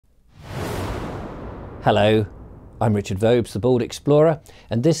Hello, I'm Richard Vobes, the Bald Explorer,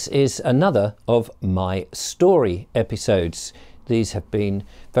 and this is another of my story episodes. These have been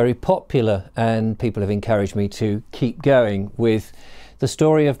very popular and people have encouraged me to keep going with the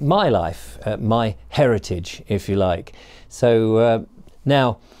story of my life, my heritage, if you like. So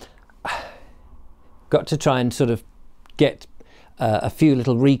now, got to try and sort of get a few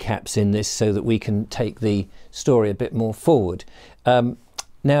little recaps in this so that we can take the story a bit more forward.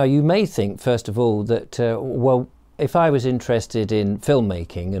 Now, you may think, first of all, that, well, if I was interested in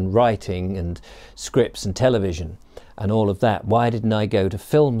filmmaking and writing and scripts and television and all of that, why didn't I go to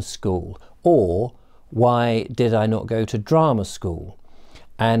film school? Or why did I not go to drama school?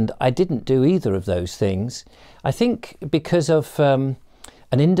 And I didn't do either of those things. I think because of an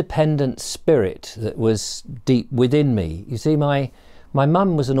independent spirit that was deep within me. You see, my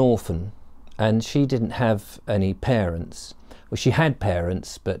mum was an orphan and she didn't have any parents. Well, she had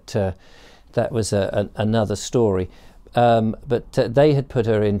parents, but that was another story. But they had put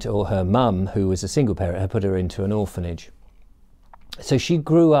her into, or her mum, who was a single parent, had put her into an orphanage. So she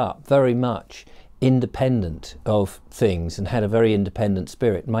grew up very much independent of things and had a very independent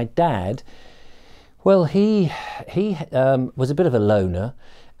spirit. My dad, well, he was a bit of a loner,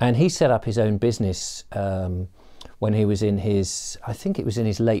 and he set up his own business when he was in his, I think it was in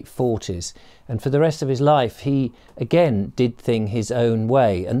his late 40s. And for the rest of his life, he, again, did things his own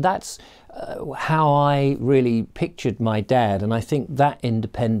way. And that's how I really pictured my dad. And I think that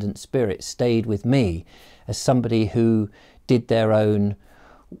independent spirit stayed with me as somebody who did their own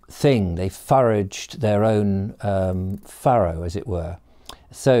thing. They foraged their own furrow, as it were.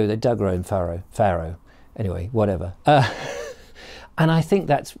 So they dug their own farrow. Anyway, whatever. And I think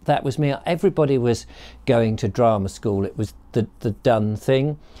that was me. Everybody was going to drama school. It was the done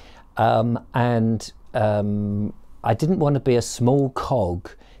thing. And I didn't want to be a small cog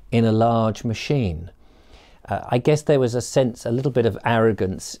in a large machine. I guess there was a little bit of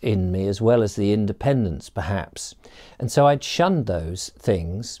arrogance in me, as well as the independence, perhaps. And so I'd shunned those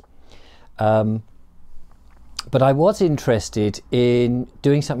things. But I was interested in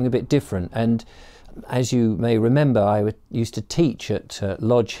doing something a bit different. And as you may remember, I used to teach at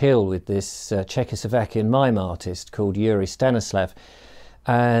Lodge Hill with this Czechoslovakian mime artist called Yuri Stanislav.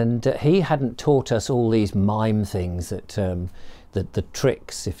 And he hadn't taught us all these mime things, that the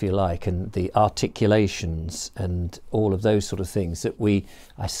tricks, if you like, and the articulations and all of those sort of things that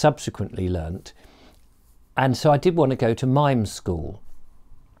I subsequently learnt. And so I did want to go to mime school.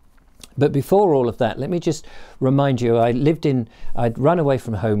 But before all of that, let me just remind you, I'd run away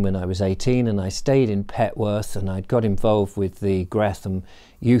from home when I was 18, and I stayed in Petworth, and I'd got involved with the Gratham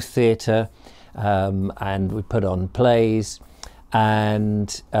Youth Theatre, and we put on plays.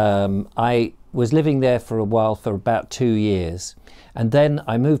 And I was living there for a while, for about 2 years. And then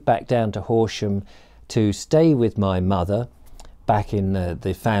I moved back down to Horsham to stay with my mother back in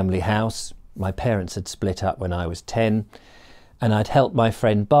the family house. My parents had split up when I was 10. And I'd helped my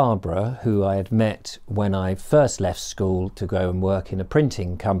friend Barbara, who I had met when I first left school to go and work in a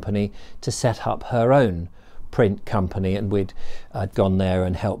printing company, to set up her own print company. And I'd gone there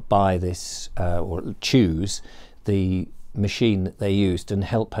and helped buy this, or choose the machine that they used, and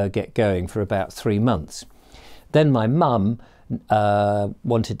help her get going for about 3 months. Then my mum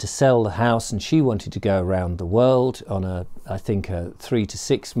wanted to sell the house, and she wanted to go around the world on I think a 3 to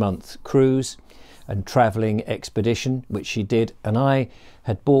 6 month cruise and travelling expedition, which she did. And I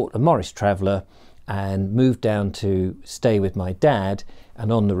had bought a Morris Traveller and moved down to stay with my dad, and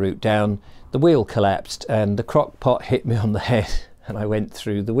on the route down the wheel collapsed and the crock pot hit me on the head and I went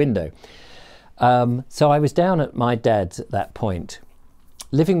through the window. So I was down at my dad's at that point,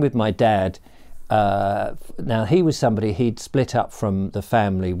 living with my dad. Now, he was somebody, he'd split up from the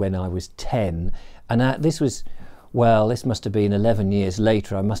family when I was 10, and this must have been 11 years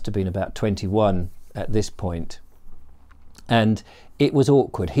later. I must have been about 21 at this point. And it was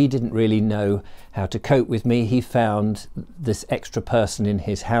awkward. He didn't really know how to cope with me. He found this extra person in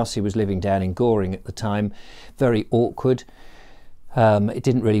his house. He was living down in Goring at the time. Very awkward. It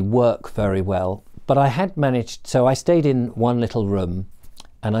didn't really work very well. But I had managed, so I stayed in one little room,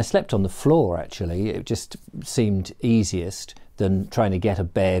 and I slept on the floor, actually. It just seemed easiest than trying to get a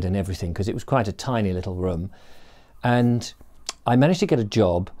bed and everything, because it was quite a tiny little room. And I managed to get a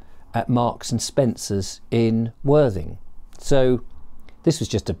job at Marks and Spencer's in Worthing. So this was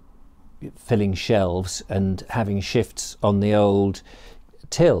just filling shelves and having shifts on the old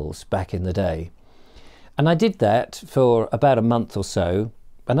tills back in the day. And I did that for about a month or so.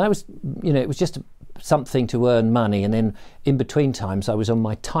 And I was, it was just something to earn money, and then in between times I was on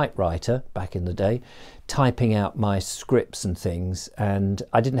my typewriter back in the day, typing out my scripts and things, and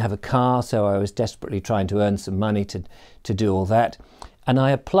I didn't have a car, so I was desperately trying to earn some money to do all that. And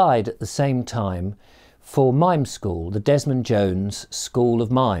I applied at the same time for mime school, the Desmond Jones School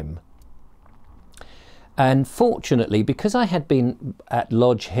of Mime. And fortunately, because I had been at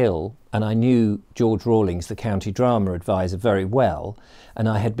Lodge Hill and I knew George Rawlings, the county drama advisor, very well, and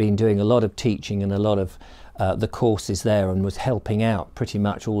I had been doing a lot of teaching and a lot of the courses there, and was helping out pretty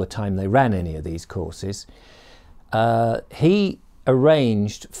much all the time they ran any of these courses, he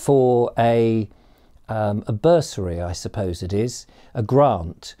arranged for a bursary, I suppose it is, a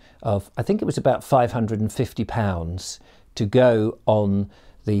grant of, I think it was about £550 to go on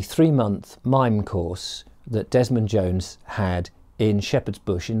the 3-month mime course that Desmond Jones had in Shepherd's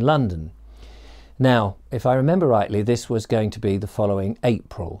Bush in London. Now, if I remember rightly, this was going to be the following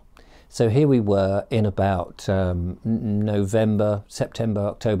April. So here we were in about November, September,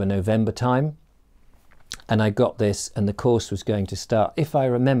 October, November time. And I got this, and the course was going to start, if I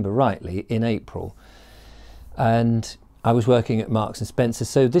remember rightly, in April. And I was working at Marks and Spencer,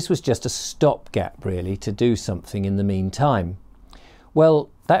 so this was just a stopgap really to do something in the meantime. Well,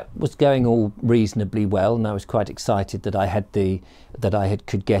 that was going all reasonably well, and I was quite excited that I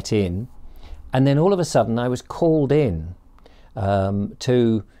could get in. And then all of a sudden I was called in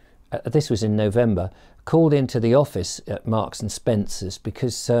this was in November, called into the office at Marks and Spencer's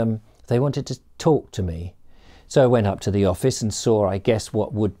because they wanted to talk to me. So I went up to the office and saw, I guess,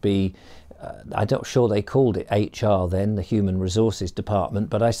 what would be, I'm not sure they called it HR then, the Human Resources Department,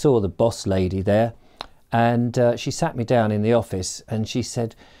 but I saw the boss lady there, and she sat me down in the office and she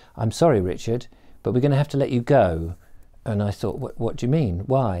said, "I'm sorry, Richard, but we're going to have to let you go." And I thought, what do you mean?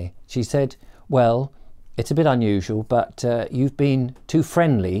 Why? She said, "Well, it's a bit unusual, but you've been too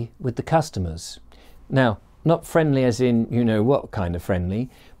friendly with the customers." Now, not friendly as in, you know what kind of friendly,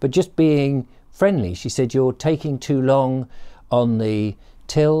 but just being friendly. She said, "You're taking too long on the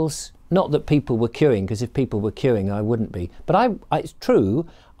tills." Not that people were queuing, because if people were queuing, I wouldn't be. But it's true,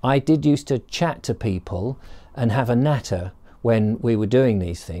 I did used to chat to people and have a natter when we were doing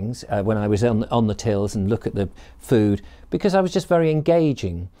these things, when I was on the tills and look at the food, because I was just very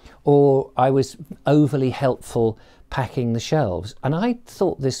engaging, or I was overly helpful packing the shelves. And I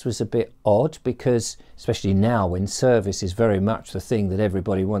thought this was a bit odd, because especially now when service is very much the thing that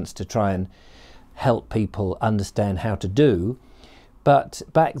everybody wants to try and help people understand how to do. But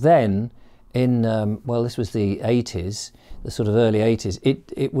back then, in well, this was the 80s, the sort of early 80s,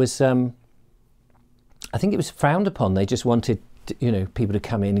 it was I think it was frowned upon. They just wanted people to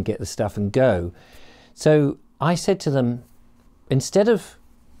come in and get the stuff and go. So I said to them, instead of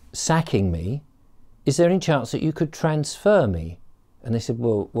sacking me, is there any chance that you could transfer me? And they said,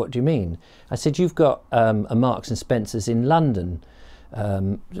 "Well, what do you mean?" I said, "You've got a Marks and Spencer's in London,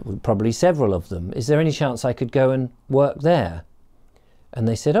 probably several of them. Is there any chance I could go and work there?" And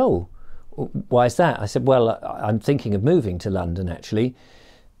they said, "Oh, why is that?" I said, "Well, I'm thinking of moving to London, actually."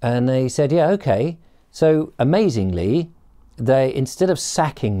 And they said, "Yeah, okay." So amazingly, instead of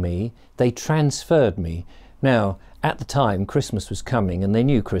sacking me, they transferred me. Now, at the time, Christmas was coming, and they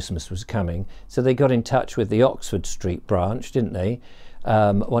knew Christmas was coming, so they got in touch with the Oxford Street branch, didn't they?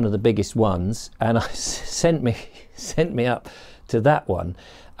 One of the biggest ones, and sent me up to that one.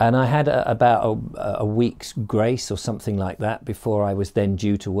 And I had about a week's grace or something like that before I was then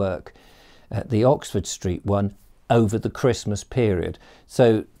due to work at the Oxford Street one over the Christmas period.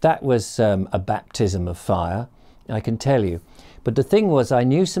 So that was a baptism of fire, I can tell you. But the thing was, I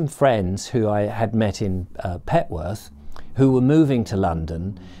knew some friends who I had met in Petworth who were moving to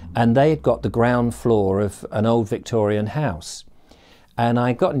London, and they had got the ground floor of an old Victorian house. And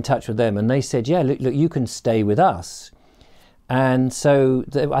I got in touch with them, and they said, "Yeah, look, you can stay with us." And so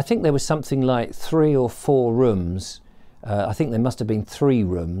I think there was something like 3 or 4 rooms. I think there must have been 3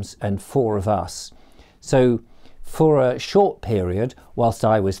 rooms and 4 of us. So for a short period, whilst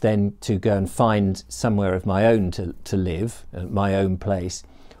I was then to go and find somewhere of my own to live, my own place,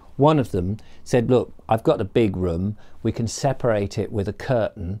 one of them said, "Look, I've got a big room. We can separate it with a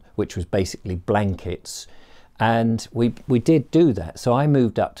curtain," which was basically blankets. And we did do that. So I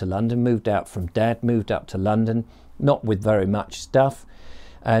moved up to London, moved out from Dad, moved up to London, not with very much stuff.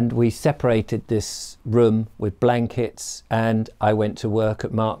 And we separated this room with blankets, and I went to work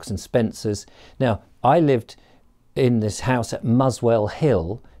at Marks and Spencer's. Now, I lived in this house at Muswell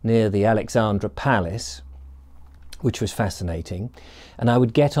Hill near the Alexandra Palace, which was fascinating. And I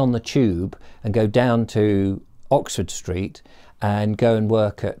would get on the tube and go down to Oxford Street and go and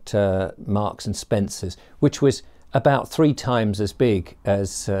work at Marks and Spencer's, which was about 3 times as big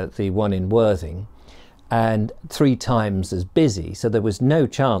as the one in Worthing. and 3 times as busy. So there was no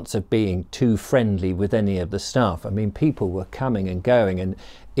chance of being too friendly with any of the staff. I mean, people were coming and going, and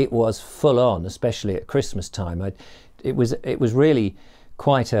it was full on, especially at Christmas time. It was really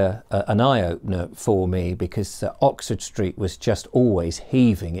quite an eye-opener for me, because Oxford Street was just always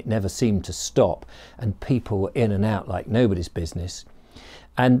heaving. It never seemed to stop, and people were in and out like nobody's business.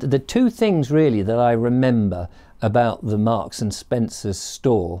 And the 2 things really that I remember about the Marks and Spencer's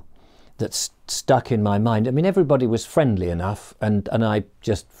store that stuck in my mind. I mean, everybody was friendly enough, and I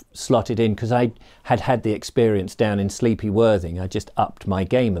just slotted in because I had the experience down in Sleepy Worthing. I just upped my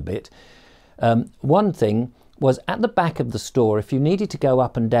game a bit. One thing was, at the back of the store, if you needed to go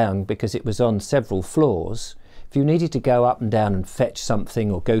up and down, because it was on several floors, if you needed to go up and down and fetch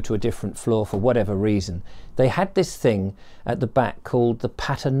something or go to a different floor for whatever reason, they had this thing at the back called the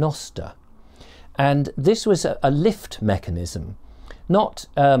paternoster. And this was a lift mechanism, not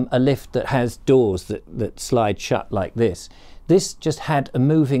a lift that has doors that slide shut like this. This just had a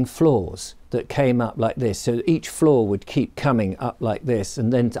moving floors that came up like this. So each floor would keep coming up like this,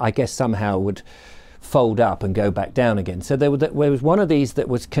 and then I guess somehow would fold up and go back down again. So there was one of these that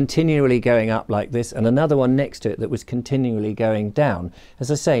was continually going up like this, and another one next to it that was continually going down. As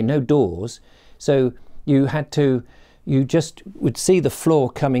I say, no doors. So you just would see the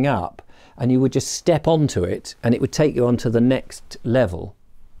floor coming up, and you would just step onto it, and it would take you onto the next level,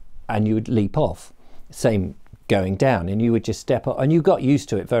 and you would leap off. Same going down, and you would just step up, and you got used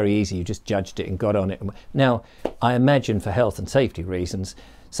to it very easy. You just judged it and got on it. Now, I imagine for health and safety reasons,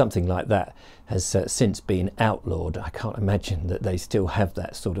 something like that has since been outlawed. I can't imagine that they still have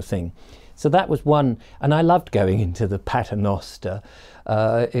that sort of thing. So that was one, and I loved going into the paternoster.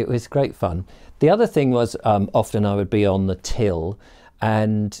 It was great fun. The other thing was, often I would be on the till,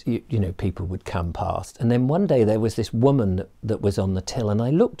 and you know, people would come past, and then one day there was this woman that was on the till, and I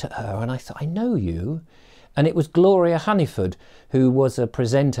looked at her and I thought, I know you. And it was Gloria Honeyford, who was a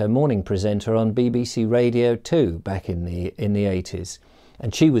presenter, morning presenter on BBC Radio 2 back in the 80s.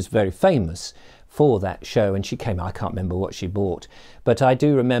 And she was very famous for that show, and she came, I can't remember what she bought, but I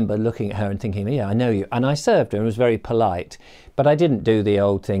do remember looking at her and thinking, yeah, I know you. And I served her and was very polite, but I didn't do the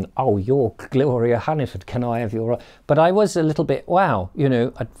old thing, oh, you're Gloria Honeyford, can I have your... But I was a little bit, wow, you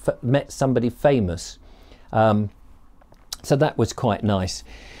know, I'd met somebody famous. So that was quite nice.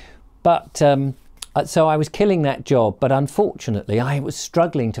 But so I was killing that job, but unfortunately I was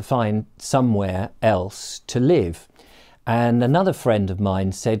struggling to find somewhere else to live. And another friend of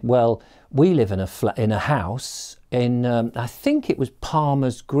mine said, well, we live in a house in, I think it was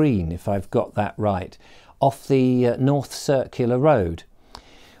Palmer's Green, if I've got that right, off the North Circular Road.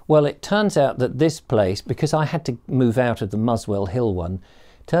 Well, it turns out that this place, because I had to move out of the Muswell Hill one,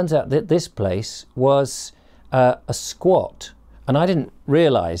 turns out that this place was a squat. And I didn't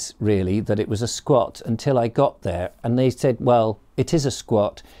realise, really, that it was a squat until I got there. And they said, well, it is a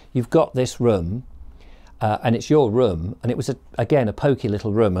squat. You've got this room, and it's your room. And it was, again, a poky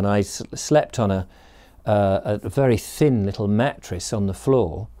little room. And I slept on a very thin little mattress on the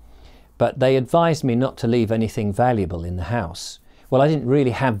floor. But they advised me not to leave anything valuable in the house. Well, I didn't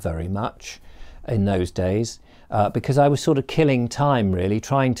really have very much in those days, because I was sort of killing time, really,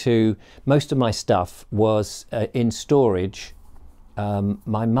 trying to... Most of my stuff was in storage.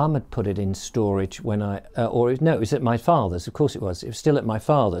 My mum had put it in storage when no, it was at my father's. Of course it was. It was still at my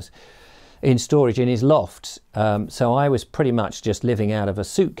father's, in storage in his loft. So I was pretty much just living out of a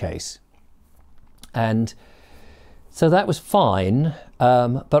suitcase. And so that was fine.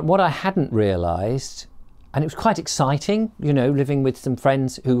 But what I hadn't realised, and it was quite exciting, you know, living with some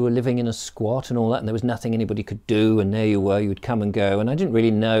friends who were living in a squat and all that, and there was nothing anybody could do, and there you were, you would come and go. And I didn't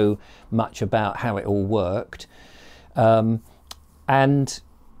really know much about how it all worked. And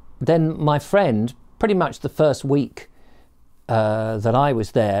then my friend, pretty much the first week that I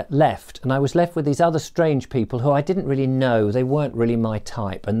was there, left. And I was left with these other strange people who I didn't really know. They weren't really my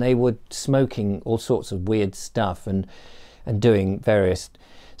type. And they were smoking all sorts of weird stuff and doing various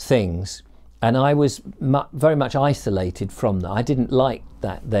things. And I was very much isolated from that. I didn't like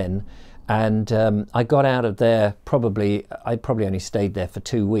that then. And I got out of there I probably only stayed there for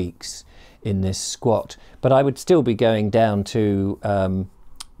 2 weeks in this squat, but I would still be going down to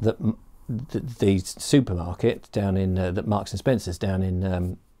the supermarket down in the Marks and Spencer's down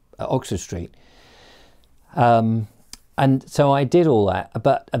in Oxford Street, and so I did all that.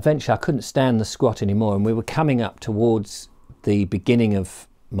 But eventually, I couldn't stand the squat anymore, and we were coming up towards the beginning of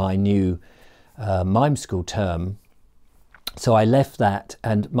my new mime school term. So I left that,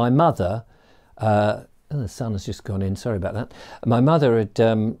 and my mother. Oh, the sun has just gone in, sorry about that. My mother had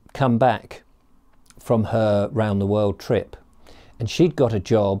come back from her round the world trip, and she'd got a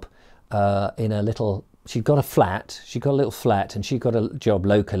job in a little she'd got a flat, she got a little flat, and she got a job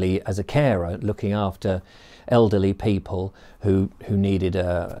locally as a carer, looking after elderly people who needed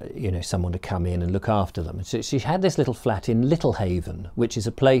someone to come in and look after them. And so she had this little flat in Littlehaven, which is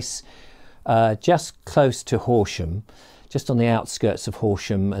a place just close to Horsham, just on the outskirts of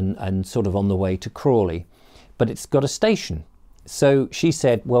Horsham and sort of on the way to Crawley, but it's got a station. So she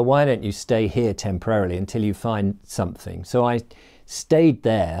said, well, why don't you stay here temporarily until you find something? So I stayed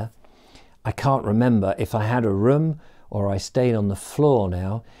there. I can't remember if I had a room or I stayed on the floor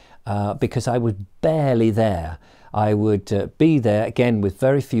now, because I was barely there. I would be there again with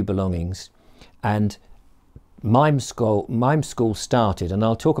very few belongings, and mime school started, and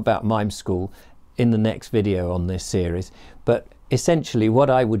I'll talk about mime school in the next video on this series. But essentially what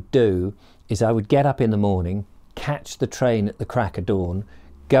I would do is I would get up in the morning, catch the train at the crack of dawn,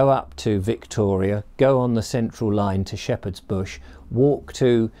 go up to Victoria, go on the Central Line to Shepherd's Bush, walk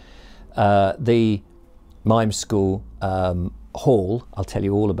to the mime school hall, I'll tell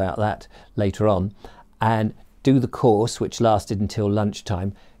you all about that later on, and do the course, which lasted until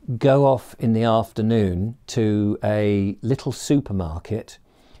lunchtime, go off in the afternoon to a little supermarket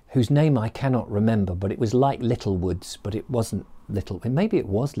whose name I cannot remember, but it was like Littlewoods, but it wasn't maybe it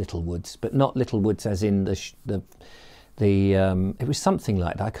was Littlewoods, but not Littlewoods as in it was something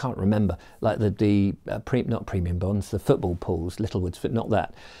like that, I can't remember, like not premium bonds, the football pools, Littlewoods, but not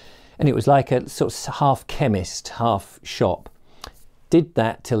that. And it was like a sort of half chemist, half shop. Did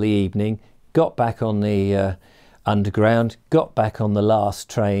that till the evening, got back on the underground, got back on the last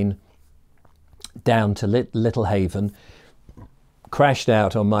train down to Littlehaven, crashed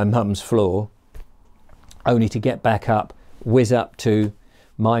out on my mum's floor, only to get back up, whiz up to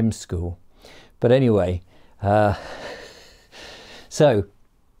mime school. But anyway, so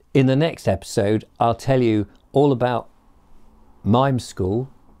in the next episode, I'll tell you all about mime school.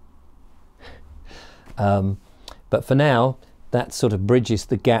 But for now, that sort of bridges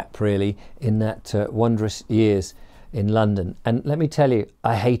the gap really in that wondrous years in London. And let me tell you,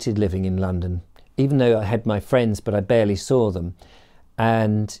 I hated living in London, even though I had my friends, but I barely saw them.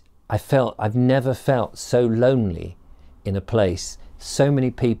 And I've never felt so lonely in a place, so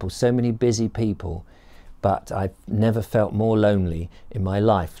many people, so many busy people, but I've never felt more lonely in my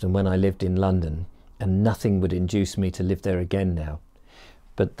life than when I lived in London, and nothing would induce me to live there again now.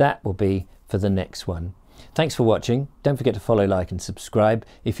 But that will be for the next one. Thanks for watching. Don't forget to follow, like and subscribe.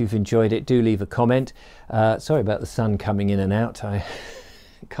 If you've enjoyed it, do leave a comment. Sorry about the sun coming in and out. I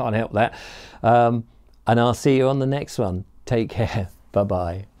can't help that. And I'll see you on the next one. Take care.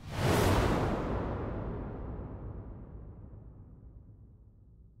 Bye-bye.